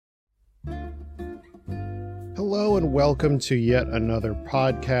Hello and welcome to yet another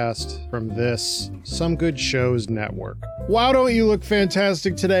podcast from this Some Good Shows network. Wow, don't you look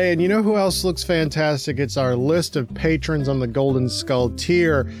fantastic today? And you know who else looks fantastic? It's our list of patrons on the Golden Skull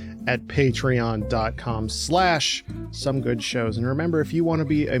tier at patreon.com/somegoodshows. And remember, if you want to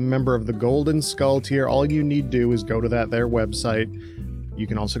be a member of the Golden Skull tier, all you need to do is go to their website. You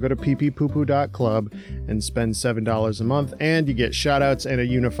can also go to pppoo.club and spend $7 a month, and you get shoutouts and a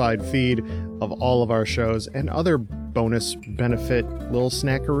unified feed of all of our shows and other bonus benefit little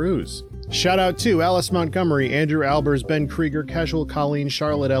snackaroos. Shout out to Alice Montgomery, Andrew Albers, Ben Krieger, Casual Colleen,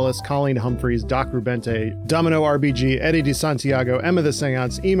 Charlotte Ellis, Colleen Humphreys, Doc Rubente, Domino RBG, Eddie DeSantiago, Emma the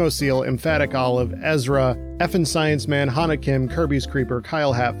Seance, Emo Seal, Emphatic Olive, Ezra, Effin Science Man, Hannah Kim, Kirby's Creeper,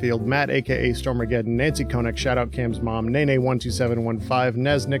 Kyle Hatfield, Matt aka Stormageddon, Nancy Konek, Shoutout Cam's Mom, Nene12715,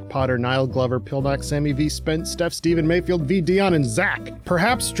 Nez, Nick Potter, Niall Glover, Pilnock, Sammy V. Spent, Steph, Stephen Mayfield, V. Dion, and Zach.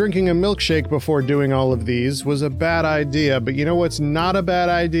 Perhaps drinking a milkshake before doing all of these was a bad idea, but you know what's not a bad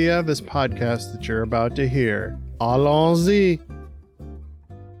idea? This podcast that you're about to hear. Allons-y.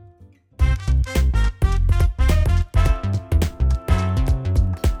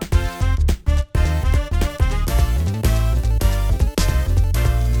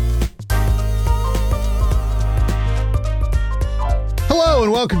 Hello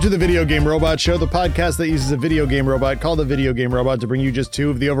and welcome to the Video Game Robot Show, the podcast that uses a video game robot called the Video Game Robot to bring you just two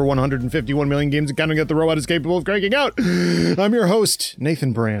of the over 151 million games and counting that the robot is capable of cranking out. I'm your host,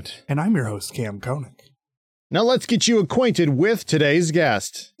 Nathan Brandt. And I'm your host, Cam Koenig. Now let's get you acquainted with today's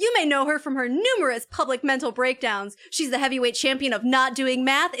guest. You may know her from her numerous public mental breakdowns. She's the heavyweight champion of not doing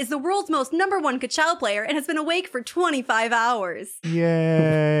math, is the world's most #1 Ka-Chow player, and has been awake for 25 hours.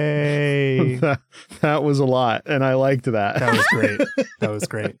 Yay. that was a lot, and I liked that. That was great. That was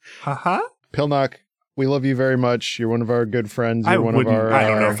great. Haha. Pilnock, we love you very much. You're one of our good friends. You're I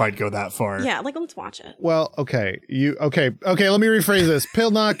don't know if I'd go that far. Yeah, let's watch it. Well, okay. Okay, let me rephrase this.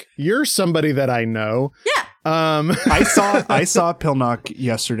 Pilnock, you're somebody that I know. Yeah. I saw Pilnock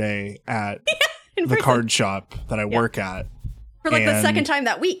yesterday at the card shop that I work at. For the second time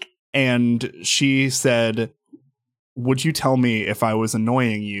that week. And she said, "Would you tell me if I was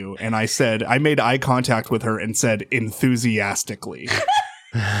annoying you?" And I said, I made eye contact with her and said enthusiastically.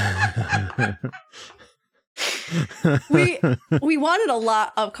 We wanted a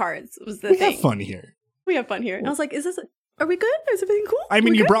lot of cards, was the thing. We have fun here. We have fun here. And I was like, are we good? Is everything cool? I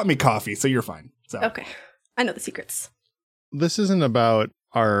mean, you brought me coffee, so you're fine. So. Okay. I know the secrets. This isn't about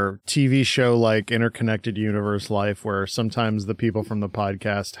our TV show like interconnected universe life where sometimes the people from the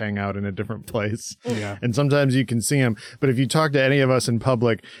podcast hang out in a different place. Yeah. And sometimes you can see them. But if you talk to any of us in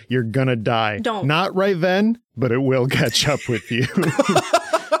public, you're gonna die. Don't. Not right then, but it will catch up with you.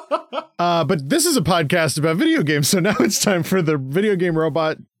 But this is a podcast about video games, so now it's time for the Video Game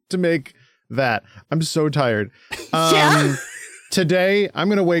Robot to make that. I'm so tired. Yeah. Today, I'm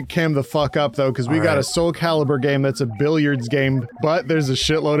going to wake Cam the fuck up, though, because we got a Soul Calibur game that's a billiards game, but there's a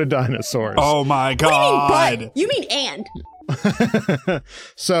shitload of dinosaurs. Oh my god. You mean and.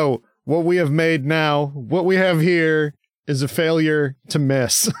 So, what we have made now, what we have here is a failure to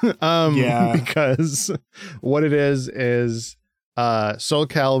miss. Because what it is Soul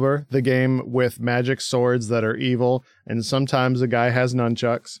Calibur, the game with magic swords that are evil, and sometimes a guy has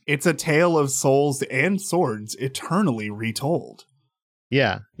nunchucks. It's a tale of souls and swords eternally retold.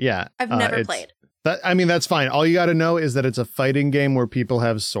 Yeah. I've never played. That's fine. All you got to know is that it's a fighting game where people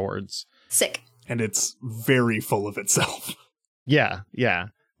have swords. Sick. And it's very full of itself. Yeah.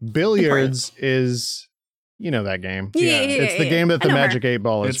 Billiards is... You know that game. It's the game that the Magic 8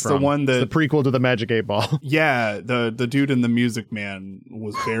 Ball is from. It's the one that... It's the prequel to the Magic 8 Ball. Yeah, the dude in the Music Man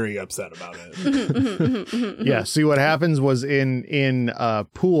was very upset about it. Yeah, see what happens was in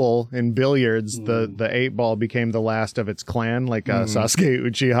pool, in billiards, the 8 Ball became the last of its clan, like Sasuke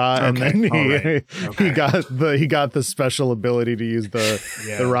Uchiha, and then he got the special ability to use the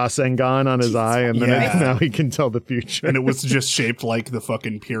Rasengan on his eye, and then now he can tell the future. And it was just shaped like the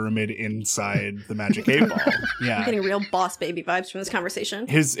fucking pyramid inside the Magic 8 Ball. Yeah. I'm getting real Boss Baby vibes from this conversation.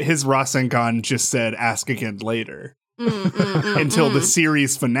 His Rasengan just said ask again later. Until the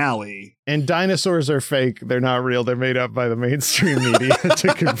series finale. And dinosaurs are fake. They're not real. They're made up by the mainstream media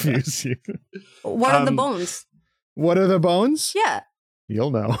to confuse you. What are the bones? What are the bones? Yeah.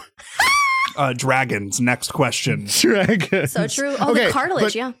 You'll know. Dragons. Next question. Dragons. So true. Oh, okay, the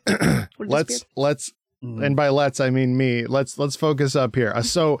cartilage. Yeah. let's and by let's I mean me. Let's focus up here.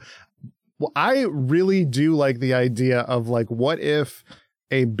 So I really do like the idea of what if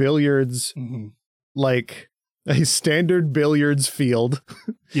a billiards like a standard billiards field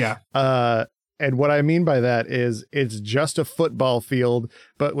And what I mean by that is it's just a football field,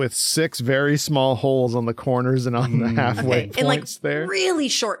 but with 6 very small holes on the corners and on the halfway and like points there. really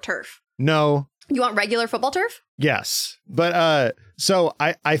short turf. No. You want regular football turf? Yes. But so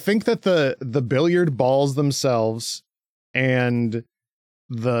I think that the billiard balls themselves and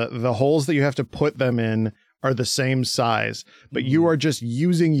the holes that you have to put them in are the same size, but you are just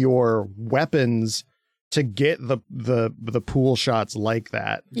using your weapons to get the pool shots like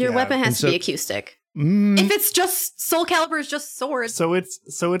that. Your weapon has to be acoustic. If it's just Soul Calibur is just swords. So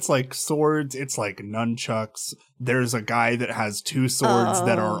it's like swords, it's like nunchucks. There's a guy that has 2 swords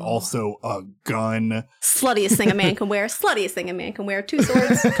that are also a gun. Sluttiest thing a man can wear. Sluttiest thing a man can wear. 2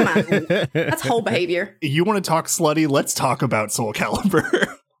 swords. Come on. That's whole behavior. You want to talk slutty? Let's talk about Soul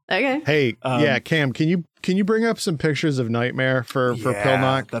Calibur. Okay. Hey, yeah, Cam, can you bring up some pictures of Nightmare for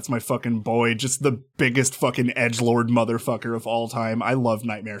Pilnock? That's my fucking boy. Just the biggest fucking edgelord motherfucker of all time. I love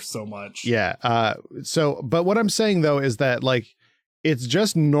Nightmare so much. Yeah. But what I'm saying though is that like it's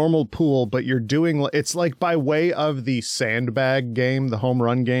just normal pool, but you're doing it's like by way of the sandbag game, the home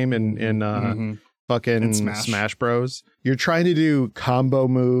run game in fucking Smash Bros. You're trying to do combo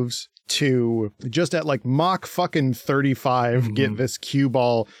moves to just at like Mach fucking 35 get this cue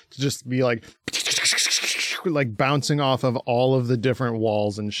ball to just be like bouncing off of all of the different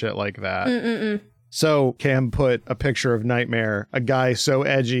walls and shit like that. So Cam put a picture of Nightmare, a guy so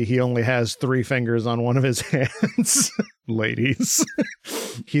edgy he only has 3 fingers on one of his hands. Ladies.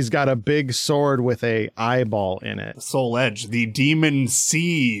 He's got a big sword with a eyeball in it. Soul Edge, the demon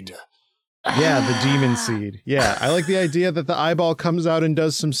seed. Yeah, the demon seed. Yeah, I like the idea that the eyeball comes out and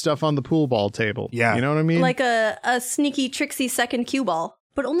does some stuff on the pool ball table. Yeah. You know what I mean? Like a sneaky, tricksy second cue ball,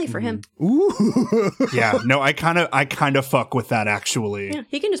 but only for him. Ooh. Yeah, no, I kind of fuck with that actually. Yeah,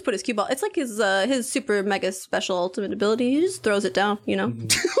 he can just put his cue ball. It's like his super mega special ultimate ability. He just throws it down, you know?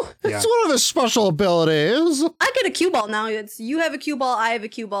 It's one of his special abilities. I get a cue ball now. It's you have a cue ball, I have a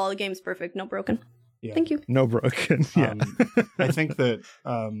cue ball. The game's perfect. No broken. Yeah. Thank you. No broken. Yeah. I think that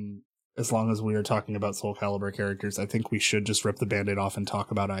as long as we are talking about Soul Calibur characters, I think we should just rip the Band-Aid off and talk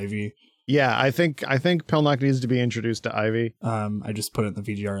about Ivy. Yeah, I think Pilnock needs to be introduced to Ivy. I just put it in the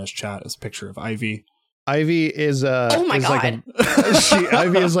VGRS chat as a picture of Ivy. Ivy is oh my god!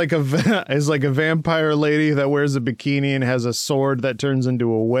 Ivy is like a vampire lady that wears a bikini and has a sword that turns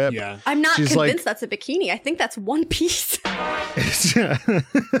into a whip. Yeah, I'm not She's convinced that's a bikini. I think that's one piece. Yeah.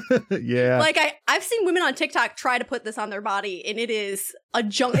 Like I've seen women on TikTok try to put this on their body, and it is a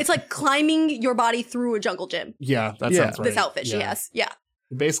jungle. It's like climbing your body through a jungle gym. Yeah, that sounds right. This outfit she has. Yeah.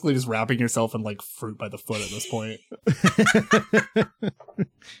 Basically just wrapping yourself in like fruit by the foot at this point.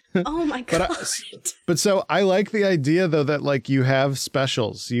 Oh my god. But so I like the idea though that like you have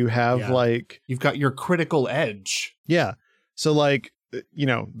specials. You have like you've got your critical edge. Yeah. So like you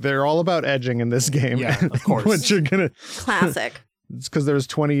know, they're all about edging in this game. Yeah, of course. What you're gonna classic. It's because there was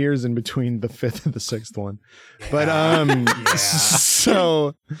 20 years in between the 5th and the 6th one. But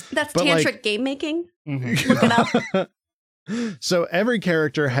so that's but, tantric like, game making. Look it up. So every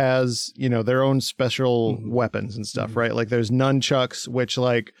character has, you know, their own special weapons and stuff, right? Like there's nunchucks, which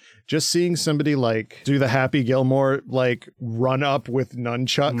like just seeing somebody like do the Happy Gilmore like run up with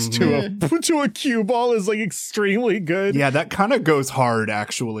nunchucks to a cue ball is like extremely good. Yeah, that kind of goes hard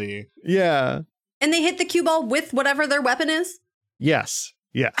actually. Yeah. And they hit the cue ball with whatever their weapon is. Yes.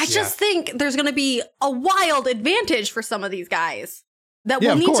 Yes. I just think there's going to be a wild advantage for some of these guys that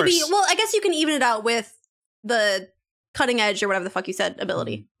will need to be. Well, I guess you can even it out with the cutting edge or whatever the fuck you said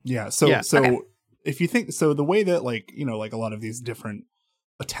ability. Yeah. So if you think so, the way that like, you know, like a lot of these different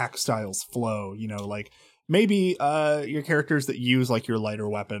attack styles flow, you know, like maybe your characters that use like your lighter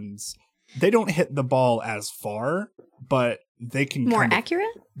weapons, they don't hit the ball as far, but they can more accurate.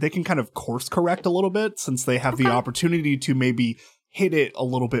 They can kind of course correct a little bit since they have the opportunity to maybe hit it a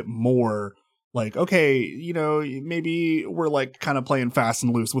little bit more. Like, okay, you know, maybe we're like kind of playing fast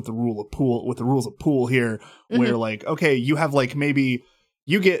and loose with the rules of pool here, where like, okay, you have like maybe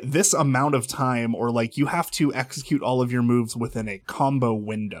you get this amount of time, or like you have to execute all of your moves within a combo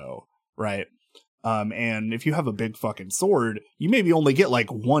window, right? And if you have a big fucking sword, you maybe only get like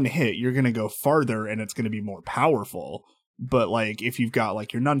one hit. You're gonna go farther, and it's gonna be more powerful. But like if you've got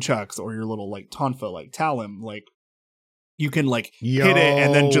like your nunchucks or your little like tonfa like Talim, like you can like hit it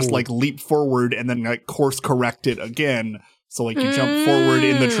and then just like leap forward and then like course correct it again. So like you jump forward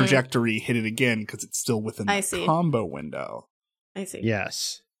in the trajectory, hit it again because it's still within the combo window. I see.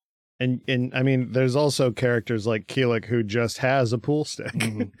 Yes. And I mean, there's also characters like Keelik who just has a pool stick.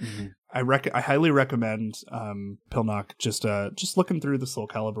 I highly recommend Pilnock just looking through the Soul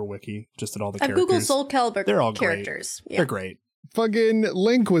Calibur wiki, just at all the characters. I've Googled Soul Calibur They're all characters. Great. Yeah. They're great. fucking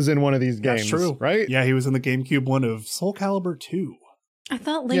Link was in one of these games. That's true. Right? Yeah, he was in the GameCube one of Soul Calibur 2. I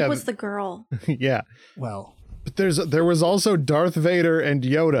thought Link Yeah, was the girl. Yeah. Well, But there was also Darth Vader and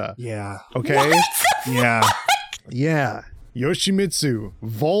Yoda. yeah. Okay? Yeah. Yeah. Yoshimitsu,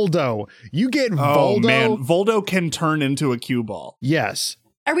 Voldo. You get Oh, Voldo? man. Voldo can turn into a cue ball. Yes.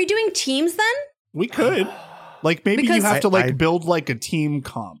 Are we doing teams then? We could. Like, maybe Because- you have to, like, I- build, like, a team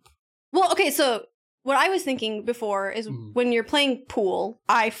comp. Well, okay, so what I was thinking before is when you're playing pool,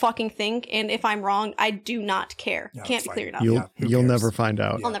 I fucking think, and if I'm wrong, I do not care. Yeah, Can't it's be fine. clear enough. Yeah, You'll who you'll cares? never find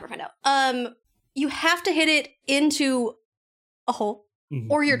out. Yeah. I'll never find out. You have to hit it into a hole, Mhm,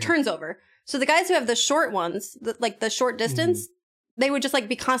 or your mhm. turn's over. So the guys who have the short ones, like the short distance, they would just like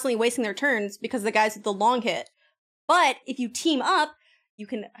be constantly wasting their turns because the guys with the long hit. But if you team up, you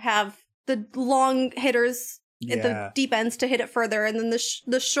can have the long hitters at the Yeah. deep ends to hit it further, and then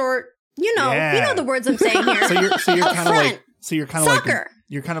the short. You know Yeah. the words I'm saying here. So you're Up kind of front. like Soccer.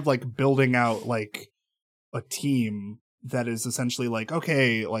 you're kind of like building out like a team that is essentially like,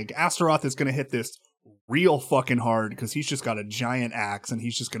 okay, like Astaroth is going to hit this real fucking hard because he's just got a giant axe and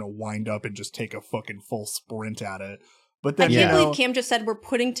he's just going to wind up and just take a fucking full sprint at it. But I then, can't you know, believe Cam just said we're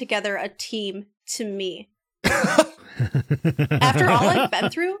putting together a team to me. After all I've been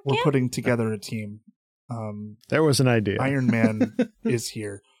through, we're Cam? putting together a team. There was an idea. Iron Man is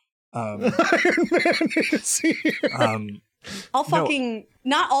here. Iron Man is here. I'll no. fucking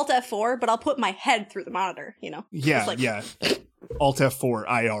not Alt F4, but I'll put my head through the monitor. You know? Yeah, Just like- yeah. Alt F4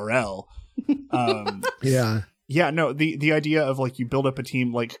 IRL. Yeah. Yeah, no, the idea of like you build up a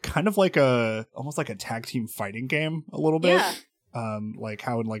team like kind of like almost like a tag team fighting game a little bit. Yeah. Like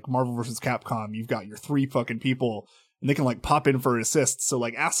how in like Marvel vs. Capcom you've got your 3 fucking people and they can like pop in for assists. So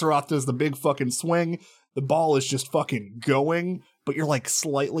like Astaroth does the big fucking swing, the ball is just fucking going, but you're like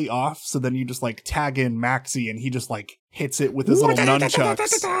slightly off, so then you just like tag in Maxi and he just like hits it with his little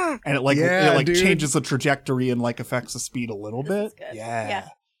nunchucks and it like Yeah, it like dude. changes the trajectory and like affects the speed a little This is bit. good. Yeah. Yeah. This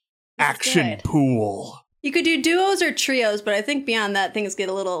is Action good. pool. You could do duos or trios, but I think beyond that, things get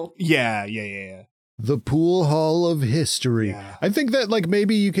a little. Yeah. The Pool Hall of History. Yeah. I think that like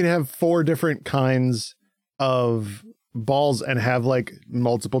maybe you can have 4 different kinds of balls and have like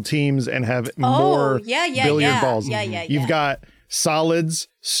multiple teams and have more yeah, billiard balls. Yeah. You've got solids,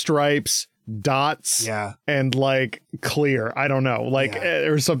 stripes, dots, Yeah. and like clear. I don't know, like Yeah.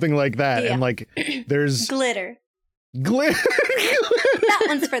 or something like that. Yeah. And like there's glitter. glitter. That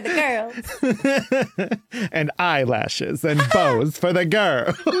one's for the girls. And eyelashes and bows for the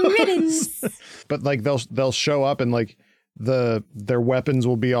girl. Ribbons. But like they'll show up and like their weapons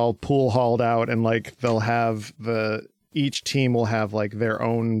will be all pool hauled out and like they'll have each team will have like their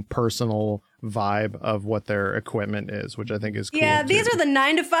own personal vibe of what their equipment is, which I think is cool. Yeah, these too. are the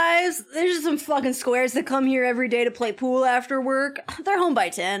 9 to 5s. There's just some fucking squares that come here every day to play pool after work. They're home by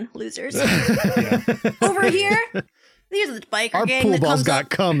 10, losers. Over here, these are the biker Our gang pool that balls comes got up.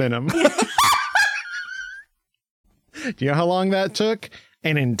 cum in them. Do you know how long that took?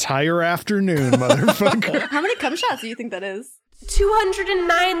 An entire afternoon, motherfucker. How many cum shots do you think that is?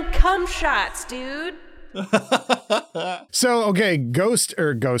 209 cum shots, dude. So, okay, guest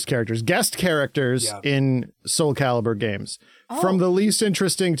characters Yeah. in Soul Calibur games. Oh. From the least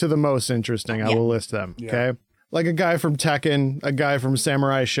interesting to the most interesting, I will list them, Yeah. okay? Like a guy from Tekken, a guy from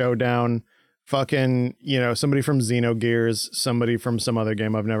Samurai Showdown, fucking, somebody from Xenogears, somebody from some other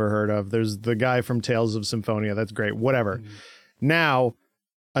game I've never heard of. There's the guy from Tales of Symphonia, that's great, whatever. Mm-hmm. Now,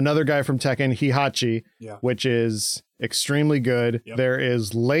 another guy from Tekken, Hihachi, Yeah. which is extremely good. Yep. There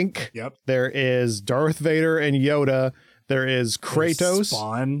is Link. Yep. There is Darth Vader and Yoda. There is Kratos.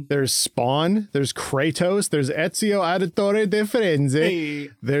 Spawn. There's Spawn. There's Kratos. There's Ezio Auditore de Firenze. Hey.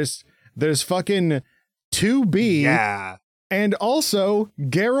 There's fucking 2B. Yeah. And also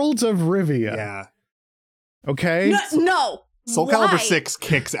Geralt of Rivia. Yeah. Okay? No. Soul Why? Calibur 6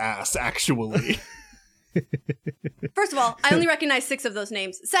 kicks ass, actually. First of all, I only recognize 6 of those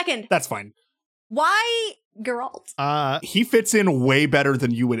names. Second, That's fine. why Geralt? He fits in way better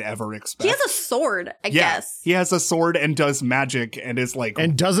than you would ever expect. He has a sword, I guess. He has a sword and does magic and is like,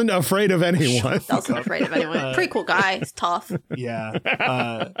 And doesn't afraid of anyone. Doesn't afraid of anyone. Pretty cool guy. He's tough. yeah.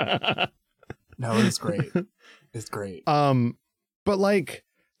 No, it's great. It's great. But like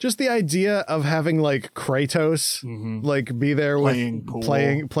just the idea of having like Kratos Mhm. like be there Playing with pool.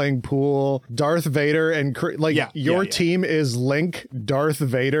 playing pool, Darth Vader and your Yeah. team is Link, Darth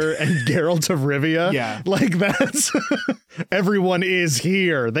Vader and Geralt of Rivia. Yeah. Like that's everyone is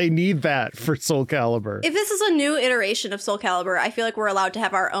here. They need that for Soul Calibur. If this is a new iteration of Soul Calibur, I feel like we're allowed to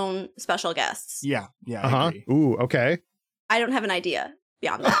have our own special guests. Yeah. I agree. Ooh, okay. I don't have an idea.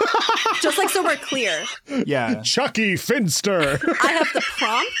 beyond that. Just like so we're clear. Yeah. Chucky Finster. I have the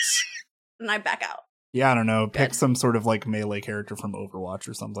prompt, and I back out. Yeah, I don't know. Pick Good. some sort of like melee character from Overwatch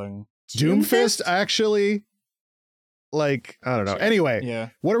or something. Doomfist actually, like, I don't know. Anyway, Yeah.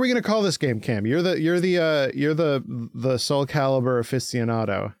 what are we gonna call this game, Cam? You're the Soul Calibur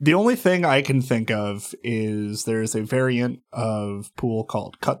aficionado. The only thing I can think of is there's a variant of Pool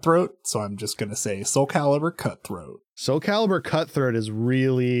called Cutthroat, so I'm just gonna say Soul Calibur Cutthroat. Soul Calibur Cutthroat is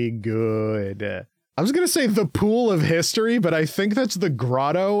really good. I was gonna say the Pool of History, but I think that's the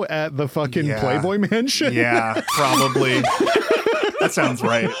grotto at the fucking Yeah. Playboy Mansion. Yeah, probably. That sounds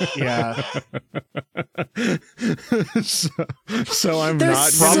right. Yeah. so I'm There's not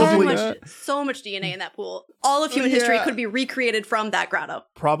so probably- much DNA in that pool. All of human history could be recreated from that grotto.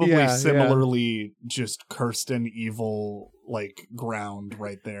 Probably Yeah, similarly just cursed and evil like ground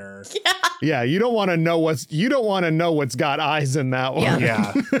right there. Yeah, you don't want to know what's got eyes in that one. Yeah.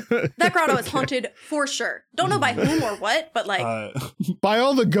 Yeah. That grotto is haunted for sure. Don't know by whom or what, but like By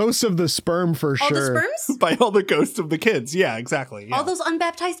all the ghosts of the sperm for all sure. the sperms, By all the ghosts of the kids. Yeah, exactly. Yeah. all those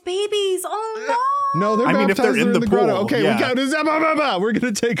unbaptized babies. Oh No, they're I mean, if baptized they're in the grotto. pool, Okay, yeah. we got this. We're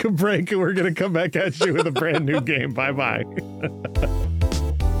gonna take a break and we're gonna come back at you with a brand new game. Bye bye.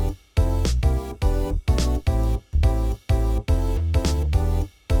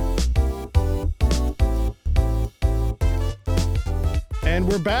 And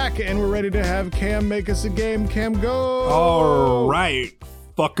we're back and we're ready to have Cam make us a game. Cam, go. All right,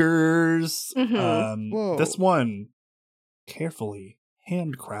 fuckers. Whoa. This one, carefully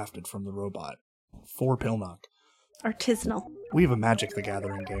handcrafted from the robot for Pilnock. artisanal. We have a Magic the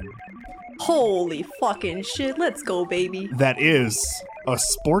Gathering game Holy fucking shit! Let's go, baby. that is a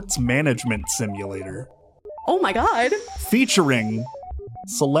sports management simulator Oh my god. featuring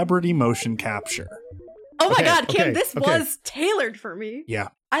celebrity motion capture. Oh my Okay, god, Kim, okay, this okay. was tailored for me. Yeah,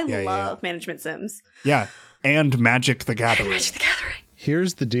 I Yeah, yeah, love management sims. yeah, and Magic the Gathering. Magic the Gathering.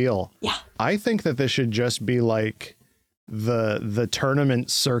 Here's the deal. Yeah. I think that this should just be like the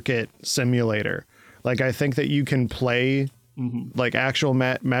tournament circuit simulator. Like, I think that you can play like actual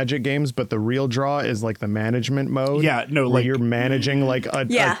Magic games, but the real draw is like the management mode. Yeah, no, where like you're managing like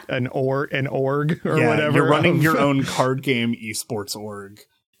an org or yeah, whatever. you're running of- your own card game esports org.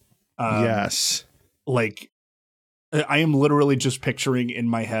 Yes. Like I am literally just picturing in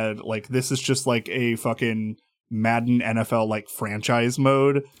my head like this is just like a fucking Madden NFL like franchise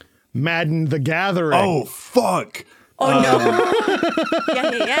mode. Madden the Gathering. Oh fuck. Oh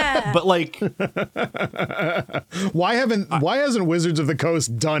no. Yeah. But like Why hasn't Wizards of the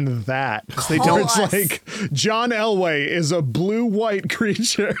Coast done that? they Call don't It's us. like John Elway is a blue-white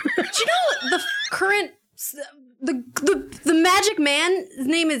creature. Do you know the current the Magic Man? His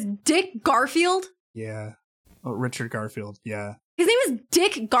name is Dick Garfield. yeah. Oh, Richard Garfield. Yeah. His name is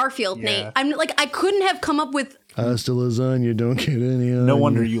Dick Garfield, Yeah. Nate. I'm like, I couldn't have come up with. Hasta lasagna, don't get any. No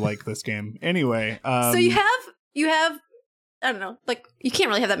wonder you like this game. Anyway, So you have, I don't know, like you can't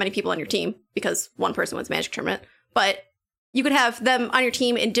really have that many people on your team because one person wins Magic tournament, but you could have them on your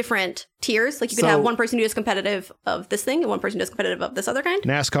team in different tiers. Like you could So- have one person who does competitive of this thing and one person who does competitive of this other kind.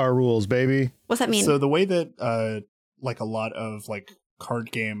 NASCAR rules, baby. What's that mean? So the way that like a lot of like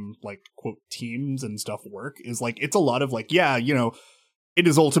card game like quote teams and stuff work is like it's a lot of like, yeah, you know, it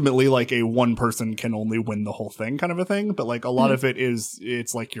is ultimately like a one person can only win the whole thing kind of a thing, but like a lot of it is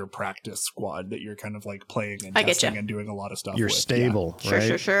it's like your practice squad that you're kind of like playing and I get testing ya. and doing a lot of stuff You're with. stable, Sure,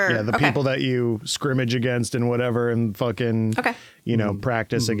 right? sure. Yeah, the Okay. people that you scrimmage against and whatever and fucking, Okay. you know,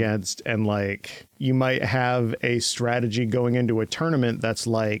 practice against. And like, you might have a strategy going into a tournament that's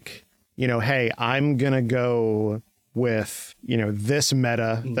like, you know, hey, I'm going to go with, you know, this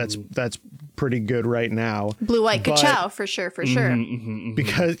meta that's pretty good right now. Blue White but- Ka-Chow for sure.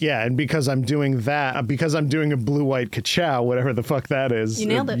 Because I'm doing that, because I'm doing a blue white Ka-Chow, whatever the fuck that is. You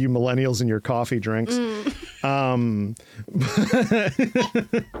nailed it. You millennials and your coffee drinks.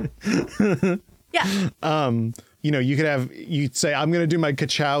 Yeah. You know, you'd say, I'm going to do my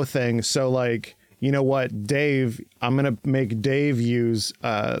Ka-Chow thing. So like, you know what, Dave, I'm going to make Dave use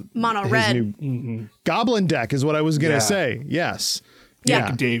Mono his red. new Goblin deck is what I was going to Yeah. say. Yes.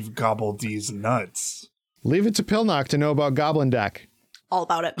 Yeah. Dave gobbled these nuts. Leave it to Pilnock to know about Goblin deck. All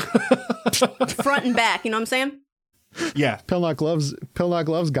about it. Front and back, you know what I'm saying? Yeah. Pilnock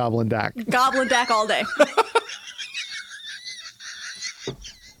loves Goblin deck. Goblin deck all day.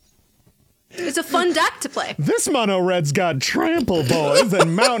 It's a fun deck to play. This mono red's got Trample Boys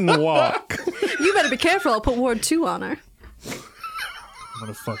and Mountain Walk. You better be careful. I'll put Ward 2 on her. I'm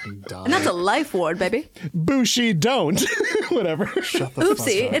gonna fucking die. And that's a life ward, baby. Bushi don't. Whatever. Shut the fuck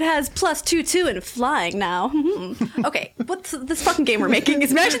Oopsie, up. it has +2/2 in flying now. Okay, what's this fucking game we're making?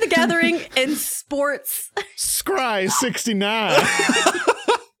 It's Magic the Gathering and sports. Scry 69.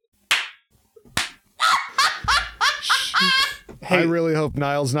 I really hope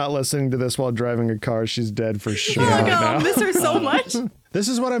Niall's not listening to this while driving a car. She's dead for sure Oh right no, now. I miss her so much. This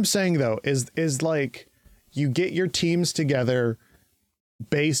is what I'm saying though, is like you get your teams together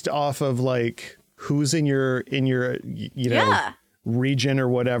based off of like who's in your you know Yeah. region or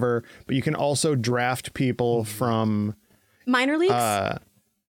whatever, but you can also draft people from Minor leagues?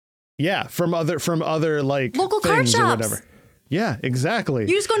 from other like Local card things or shops. whatever. Yeah, exactly.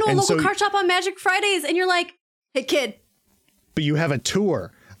 You just go to a And local so- card shop on Magic Fridays and you're like, hey kid, but you have a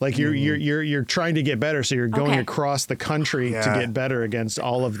tour. Like you're trying to get better, so you're going Okay. across the country to Yeah. get better against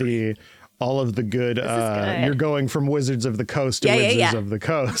all of the good. good. You're going from Wizards of the Coast to Yeah, yeah, Wizards yeah. of the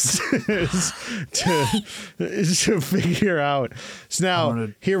Coast to figure out. So I'm now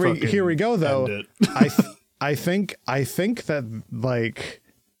gonna here we go though. end it. I think that like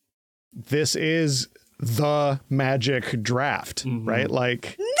this is the Magic draft, right?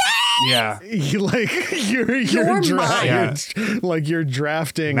 Like. Yeah. You're Your mind. you're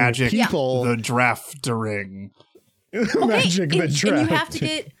drafting Magic people. the draftering. Magic the and draft. you have to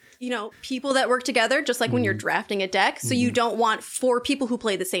get, people that work together, just like when you're drafting a deck. So you don't want 4 people who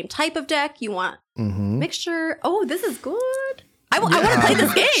play the same type of deck. You want mixture. Oh, this is good. I want to play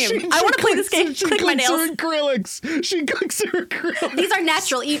this game. I want to play this game. She Click my clicks her nails. acrylics. She clicks her acrylics. These are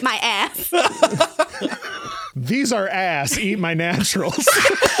natural. Eat my ass. These are ass. Eat my naturals.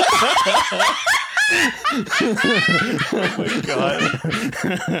 God.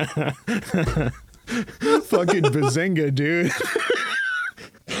 Fucking Bazinga, dude.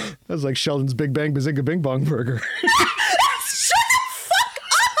 That was like Sheldon's Big Bang Bazinga Bing Bong Burger.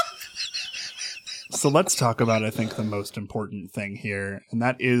 So let's talk about, I think, the most important thing here, and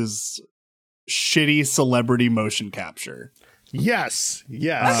that is shitty celebrity motion capture. Yes.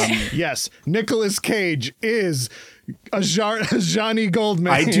 Yes. Nicolas Cage is a Johnny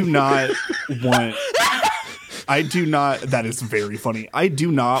Goldman. I do not want. That is very funny. I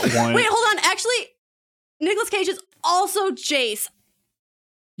do not want. Wait, hold on. Actually, Nicolas Cage is also Jace.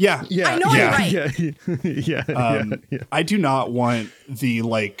 Yeah. Yeah. I know I'm right. Yeah. I do not want the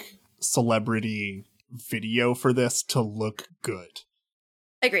celebrity video for this to look good.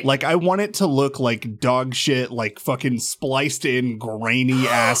 Agreed. Like, I want it to look like dog shit, like fucking spliced in grainy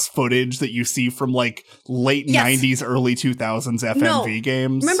ass footage that you see from late Yes. 90s, early 2000s FMV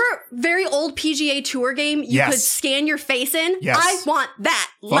games. Remember very old PGA Tour game? You could Yes. scan your face in? Yes. I want that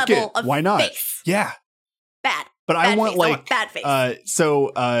Fuck level it. of Why not? face. Yeah. Bad. But I Bad want face. I want bad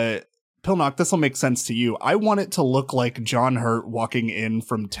face. Pilnock, this will make sense to you. I want it to look like John Hurt walking in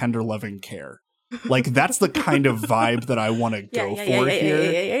from Tender Loving Care. Like, that's the kind of vibe that I want to go for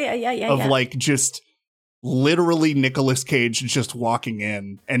here. Yeah. Of just literally Nicolas Cage just walking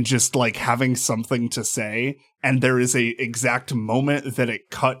in and just having something to say, and there is a exact moment that it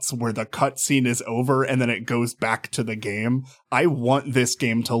cuts where the cutscene is over and then it goes back to the game. I want this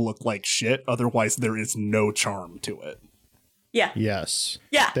game to look like shit, otherwise there is no charm to it. Yeah. Yes.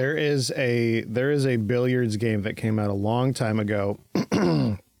 Yeah. There is a billiards game that came out a long time ago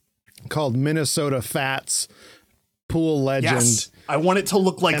called Minnesota Fats Pool Legend. Yes, I want it to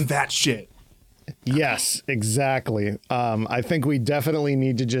look like that shit. Yes, exactly. I think we definitely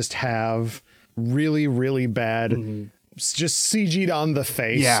need to just have really, really bad, just CG'd on the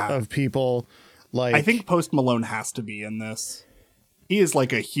face of people. Like, I think Post Malone has to be in this. He is a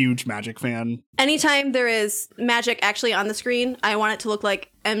huge Magic fan. Anytime there is magic actually on the screen, I want it to look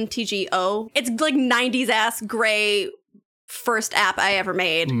like MTGO. It's like 90s ass gray first app I ever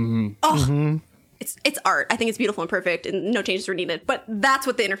made. Oh, it's art. I think it's beautiful and perfect, and no changes were needed. But that's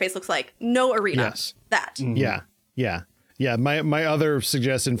what the interface looks like. No arena. Yes. That. Yeah. My other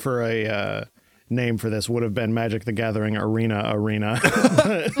suggestion for a name for this would have been Magic the Gathering Arena.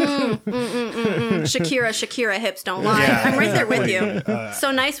 Shakira hips don't lie. Yeah. I'm right there with you.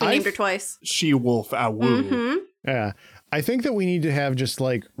 So nice we named her twice. She Wolf Woo. Yeah. I think that we need to have just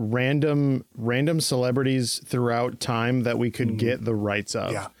random celebrities throughout time that we could get the rights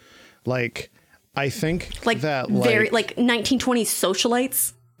of. Yeah. I think that very 1920s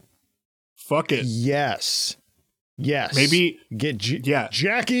socialites. Fuck it. Yes. Maybe get yeah.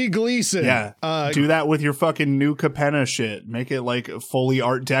 Jackie Gleason. Yeah. Do that with your fucking new Capenna shit. Make it fully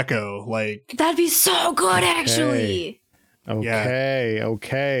Art Deco. That'd be so good, actually. Okay.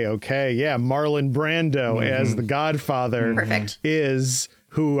 Yeah, Marlon Brando as the Godfather. Perfect. Is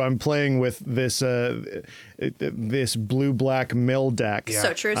who I'm playing with this this blue black mill deck.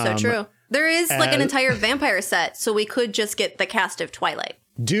 So true. There is like an And- entire vampire set, so we could just get the cast of Twilight.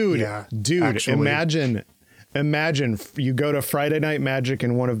 Dude, actually. imagine you go to Friday Night Magic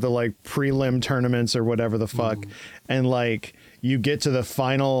in one of the like prelim tournaments or whatever the fuck, and like you get to the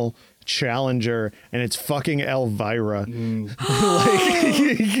final challenger and it's fucking Elvira.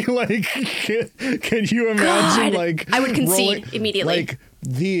 like can you imagine? God, like I would concede rolling- immediately. Like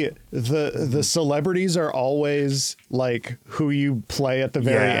the celebrities are always like who you play at the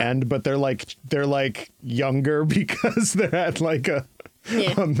very Yeah. end, but they're like younger because they're at like a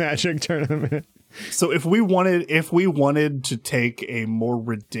Magic tournament. So if we wanted to take a more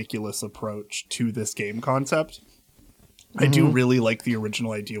ridiculous approach to this game concept, I do really like the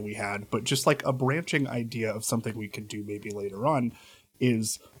original idea we had, but just like a branching idea of something we could do maybe later on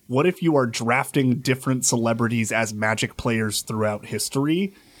is, what if you are drafting different celebrities as Magic players throughout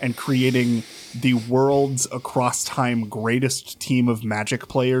history and creating the world's across time greatest team of Magic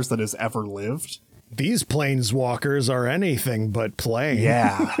players that has ever lived? These planeswalkers are anything but plain.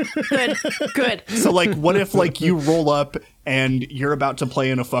 Yeah. Good. So like, what if like you roll up and you're about to play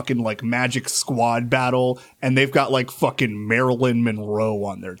in a fucking like Magic squad battle and they've got like fucking Marilyn Monroe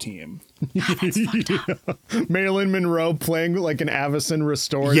on their team? Marilyn Monroe playing like an Avacyn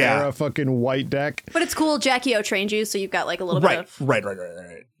Restored Yeah. era fucking white deck. But it's cool. Jackie O trained you, so you've got like a little bit of. Right.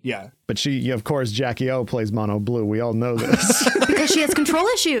 Yeah. But of course, Jackie O plays mono blue. We all know this. Because she has control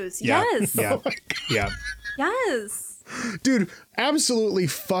issues. Yeah. Yes. Yeah. Yeah. Yes. Dude, absolutely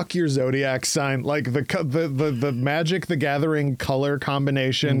fuck your zodiac sign. Like the Magic the Gathering color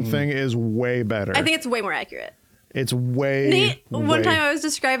combination thing is way better. I think it's way more accurate. it's way. Nate, one way- time I was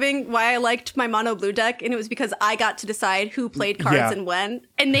describing why I liked my mono blue deck, and it was because I got to decide who played cards Yeah. and when.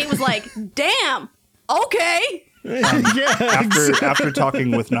 And Nate was like, damn, okay. yeah, After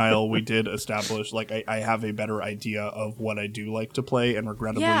talking with Niall, we did establish like I have a better idea of what I do like to play, and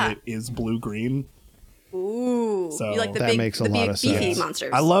regrettably, Yeah. it is blue green. Ooh, So- you like the That big, makes a the lot big of beefy sense. monsters.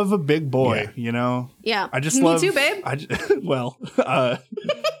 I love a big boy, Yeah. you know. Yeah, I just me love. too, babe. I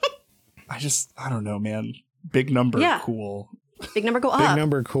don't know, man. Big number, Yeah. cool. Big number, go big up.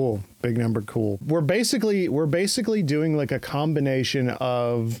 number, cool. Big number, cool. We're basically doing like a combination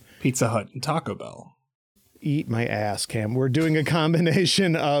of Pizza Hut and Taco Bell. eat my ass, Cam. We're doing a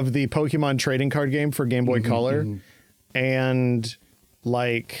combination of the Pokemon trading card game for Game Boy Color and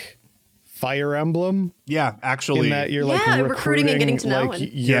like Fire Emblem. Yeah, actually, In that you're Yeah, like recruiting and getting to know like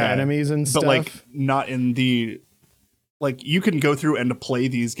and- your enemies and stuff. but like not in the like you can go through and play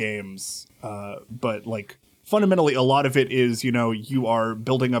these games, but like fundamentally a lot of it is, you know, you are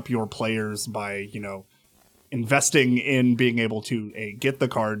building up your players by, you know, investing in being able to get the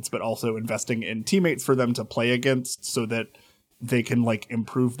cards, but also investing in teammates for them to play against so that they can like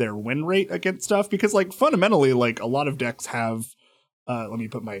improve their win rate against stuff, because like fundamentally like a lot of decks have let me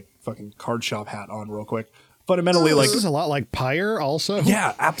put my fucking card shop hat on real quick. Fundamentally, like this is a lot like Pyre also.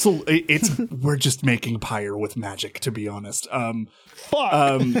 yeah, absolutely. It's we're just making Pyre with Magic, to be honest. Fuck.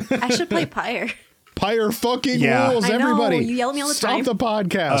 I should play Pyre. Pyre fucking Yeah. rules, I know, everybody. you yell at me all the Stop time. the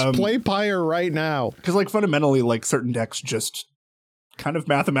podcast. Play Pyre right now. Because like fundamentally, like certain decks just kind of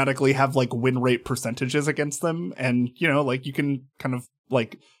mathematically have like win rate percentages against them, and you know, like you can kind of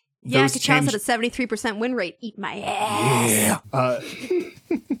like Yeah, those Kacha's change. at a 73% win rate. Eat my ass. Yeah.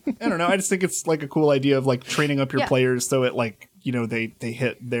 I don't know. I just think it's like a cool idea of like training up your Yeah. players so it like, you know, they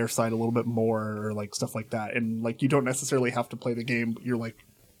hit their side a little bit more or like stuff like that. And like you don't necessarily have to play the game. You're like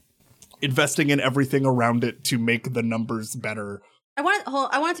investing in everything around it to make the numbers better. I want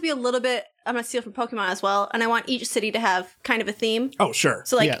it to be a little bit, I'm going to steal from Pokemon as well, and I want each city to have kind of a theme. Oh, sure.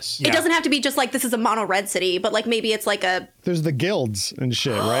 So like, Yes. it Yeah. doesn't have to be just like this is a mono red city, but like maybe it's like a There's the guilds and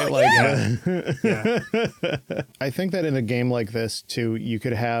shit, right? Like, Yeah. I think that in a game like this too, you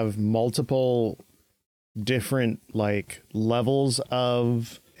could have multiple different like levels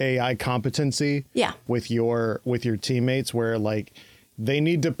of AI competency. Yeah. With your teammates, where like they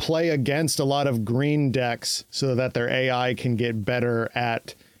need to play against a lot of green decks so that their AI can get better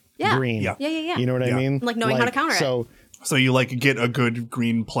at Yeah. green. Yeah. Yeah. You know what I Yeah. mean? Like knowing how to counter it. So So you like get a good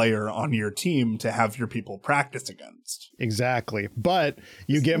green player on your team to have your people practice against. exactly, but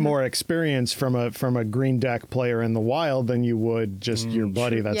you get more experience from a green deck player in the wild than you would just your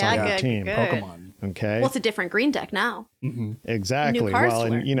buddy that's Yeah, on your good, team. good. Pokemon. Okay, well, it's a different green deck now. exactly. new cards Well, to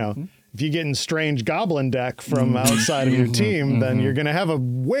and learn. you know, if you get in strange goblin deck from outside of your team, then you're gonna have a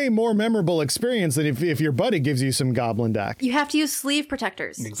way more memorable experience than if your buddy gives you some goblin deck. You have to use sleeve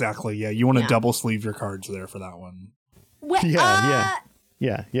protectors. Exactly. Yeah. You want to Yeah. double sleeve your cards there for that one. Well, Yeah, yeah.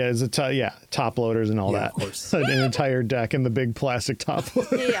 Yeah, it's top loaders and all that. Of course. An entire deck and the big plastic top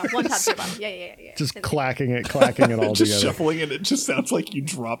loader. Yeah. One top, two bottom. Yeah. Just clacking it all Just together. shuffling it. It just sounds like you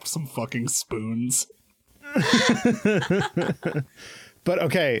dropped some fucking spoons. But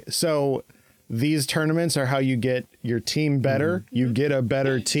okay, so these tournaments are how you get your team better. You get a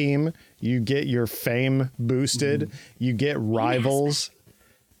better team. You get your fame boosted. You get rivals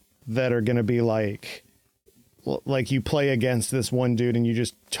that are going to be like you play against this one dude and you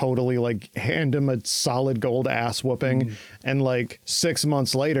just totally like hand him a solid gold ass whooping. And like 6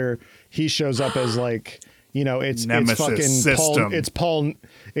 months later, he shows up as like, you know, it's fucking system. Paul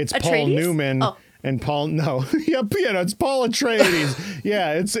Atreides? Newman. Oh. And Paul, no, it's Paul Atreides.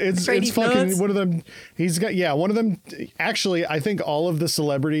 Yeah, it's Atreides fucking nuts. one of them. He's got one of them. Actually, I think all of the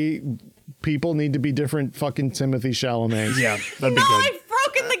celebrity people need to be different fucking Timothy Chalamet. Yeah, that'd be No, good. I've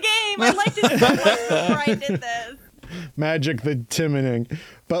broken the game. I liked it so much before I did this. Magic the Timoning.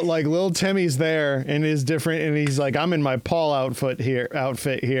 But like Lil Timmy's there and is different, and he's like, I'm in my Paul outfit here.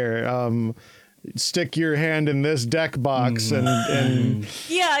 Stick your hand in this deck box and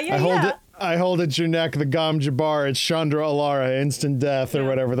Yeah. I hold at your neck the Gom Jabbar. It's Chandra Alara, instant death, or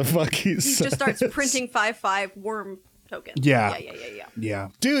whatever the fuck he He just starts printing 5/5 worm tokens. Yeah. Yeah.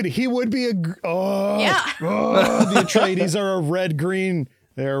 Dude, he would be Yeah. the Atreides are a red-green.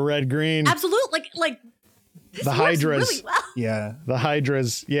 They're a red-green. Absolute. Like this The works Hydras. really well. Yeah. The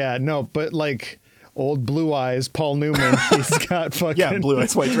Hydras. Yeah, no, but like old Blue Eyes, Paul Newman, he's got fucking... Yeah, Blue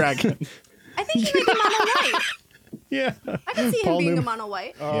Eyes White Dragon. I think he might be mono white. Yeah. I can see Paul him being Newman. a mono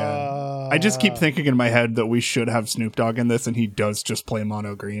white. Yeah. I just keep thinking in my head that we should have Snoop Dogg in this, and he does just play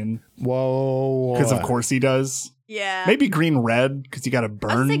mono green. Whoa. Because of course he does. Yeah. Maybe green red, because you got to I would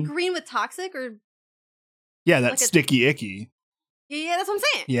burn. say green with toxic or Yeah, that like a- sticky icky. yeah, that's what I'm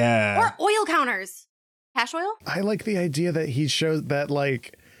saying. Yeah. Or oil counters. Hash oil? I like the idea that he shows that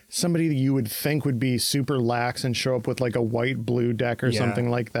like somebody that you would think would be super lax and show up with like a white blue deck or Yeah. something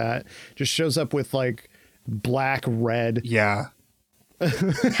like that just shows up with like black red Yeah.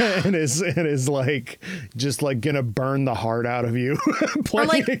 and is like just like gonna burn the heart out of you playing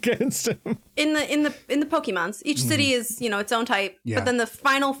like- against him. In the Pokemons, each city is, its own type. Yeah. But then the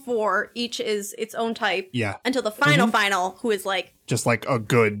final four, each is its own type. Yeah. Until the final, who is like, Just like a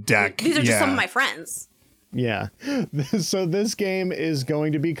good deck. these are just Yeah. some of my friends. Yeah. So this game is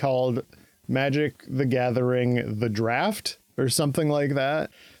going to be called Magic the Gathering The Draft or something like that.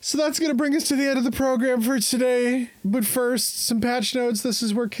 So that's going to bring us to the end of the program for today. But first, some patch notes. This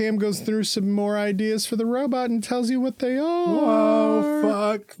is where Cam goes through some more ideas for the robot and tells you what they are. Oh,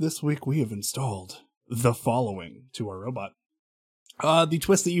 fuck. This week we have installed the following to our robot. The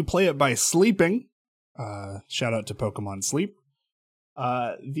twist that you play it by sleeping. Shout out to Pokemon Sleep.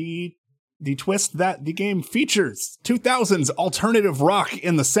 The twist that the game features 2000s alternative rock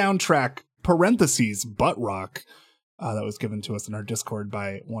in the soundtrack, parentheses, butt rock. That was given to us in our Discord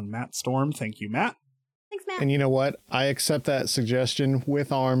by one Matt Storm. Thank you, Matt. Thanks, Matt. And you know what? I accept that suggestion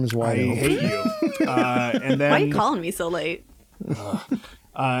with arms I wide open. hate you. And then, Why are you calling me so late?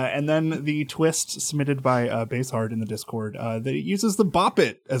 and then the twist submitted by Basehard in the Discord that it uses the Bop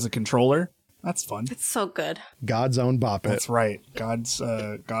It as a controller. That's fun. It's so good. God's own Bop It. That's right. God's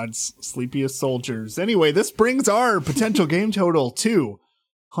sleepiest soldiers. Anyway, this brings our potential game total to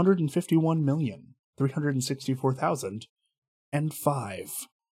 151,364,005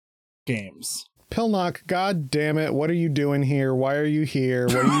 games. Pilnock, god damn it. What are you doing here? Why are you here?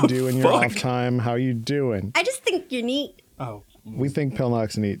 What do you do in your Fuck. off time? How you doing? I just think you're neat. Oh, We think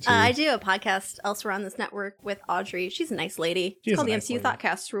Pilnock's neat too. I do a podcast elsewhere on this network with Audrey. She's a nice lady. She It's is called a the nice MCU lady.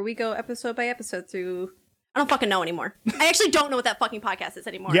 Thoughtcast, where we go episode by episode through. I don't fucking know anymore. I actually don't know what that fucking podcast is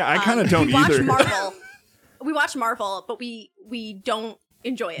anymore. Yeah, I kinda don't we watch either. Marvel. We watch Marvel, but we don't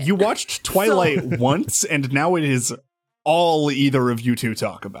enjoy it. you watched Twilight once, and now it is all either of you two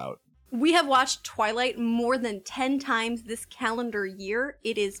talk about. We have watched Twilight more than 10 times this calendar year.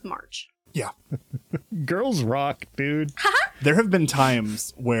 It is March. Yeah. Girls rock, dude. There have been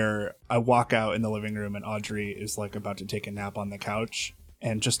times where I walk out in the living room and Audrey is like about to take a nap on the couch,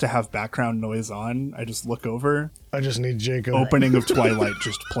 and just to have background noise on, I just look over. I just need Jacob. Opening of Twilight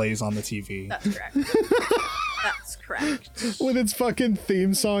just plays on the TV. That's correct. That's correct. With its fucking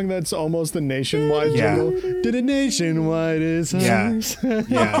theme song that's almost a nationwide Yeah. jingle. Did a nationwide is Yeah. ours.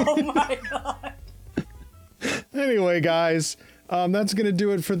 Yeah. Oh my god. Anyway, guys, that's going to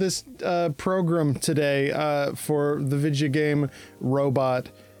do it for this program today for the video game robot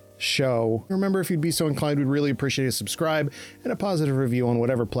show. Remember, if you'd be so inclined, we'd really appreciate a subscribe and a positive review on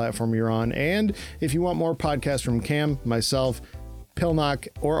whatever platform you're on. And if you want more podcasts from Cam, myself, Pilnock,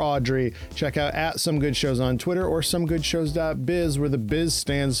 or Audrey. Check out at Some Good Shows on Twitter or somegoodshows.biz, where the biz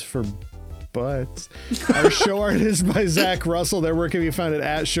stands for butts. Our show art is by Zach Russell. Their work can be found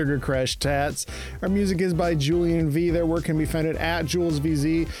at Sugar Crash Tats. Our music is by Julian V. Their work can be found at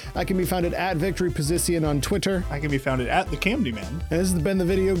JulesVZ. I can be found at Victory Position on Twitter. I can be found at The Camdy Man. And this has been the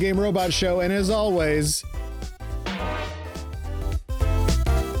Video Game Robot Show, and as always,